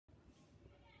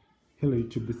Hello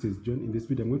YouTube, this is John. In this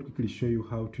video, I'm going to quickly show you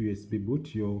how to USB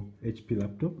boot your HP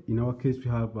laptop. In our case, we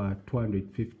have a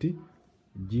 250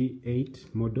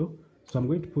 G8 model. So I'm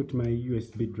going to put my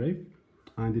USB drive,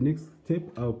 and the next step,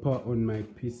 I'll power on my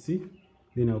PC.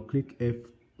 Then I'll click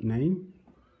F9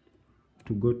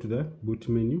 to go to the boot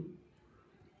menu.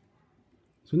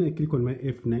 So when I click on my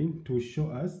F9 to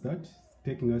show us that it's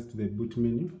taking us to the boot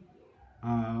menu.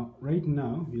 Right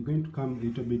now, we're going to come a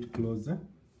little bit closer.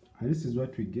 And this is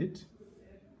what we get,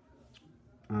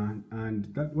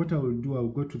 and that what I will do, I'll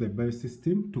go to the BIOS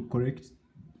system to correct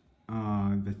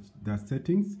the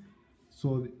settings.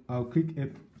 So I'll click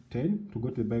F10 to go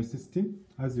to the BIOS system.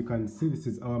 As you can see, this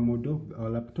is our model of our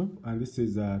laptop, and this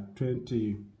is a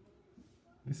 20.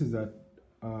 This is a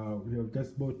we have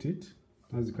just bought it.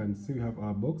 As you can see, we have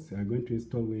our box. We are going to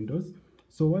install Windows.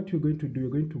 So what you're going to do, you're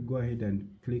going to go ahead and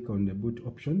click on the boot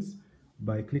options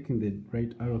by clicking the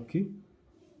right arrow key.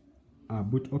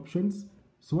 Boot options.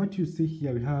 So what you see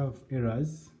here, we have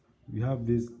errors. We have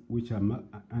these which are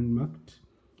unmarked,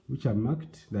 which are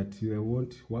marked that they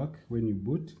won't work when you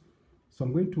boot. So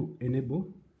I'm going to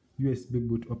enable USB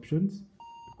boot options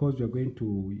because we are going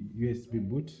to USB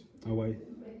boot our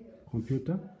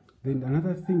computer. Then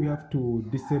another thing, we have to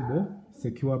disable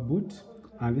secure boot,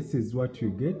 and this is what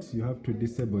you get. You have to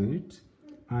disable it.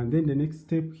 And then the next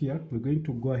step here, we're going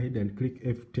to go ahead and click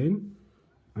F10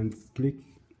 and click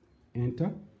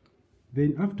enter.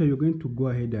 Then after, you're going to go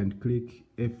ahead and click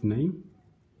F9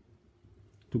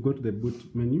 to go to the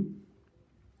boot menu,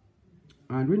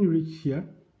 and when you reach here,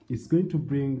 it's going to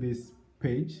bring this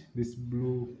page, this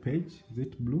blue page. Is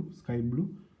it blue? Sky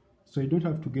blue. So you don't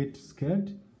have to get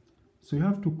scared. So you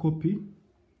have to copy.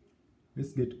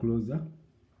 Let's get closer.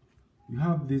 You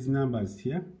have these numbers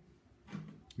here.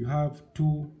 You have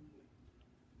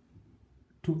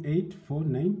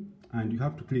 2849, and you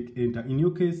have to click enter. In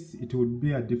your case, it would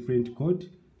be a different code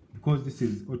because this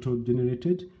is auto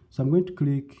generated. So I'm going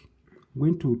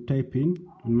to type in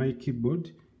on my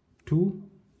keyboard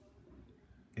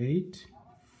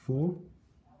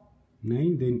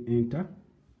 2849, then enter.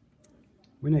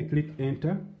 When I click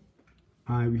enter,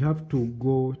 we have to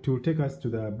go, it will take us to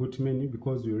the boot menu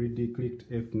because we already clicked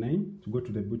F9 to go to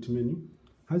the boot menu.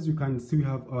 As you can see, we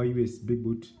have our USB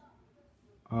boot,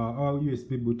 our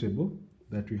USB bootable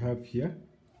that we have here,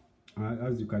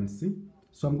 as you can see.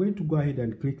 So I'm going to go ahead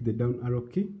and click the down arrow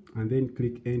key and then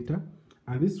click enter,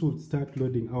 and this will start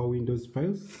loading our Windows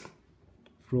files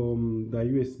from the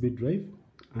USB drive,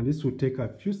 and this will take a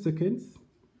few seconds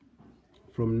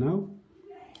from now.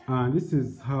 And this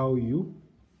is how you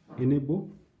enable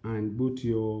and boot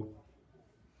your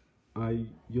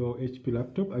HP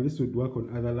laptop, and this would work on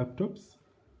other laptops.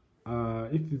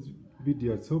 If this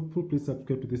video is helpful, please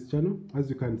subscribe to this channel. As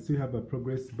you can see, we have a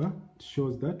progress bar. It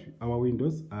shows that our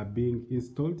Windows are being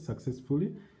installed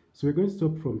successfully. So we're going to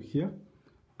stop from here,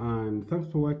 and thanks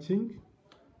for watching.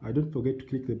 Don't forget to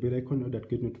click the bell icon in order to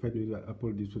get notified when I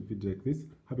upload this video like this.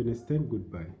 Have a nice time.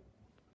 Goodbye.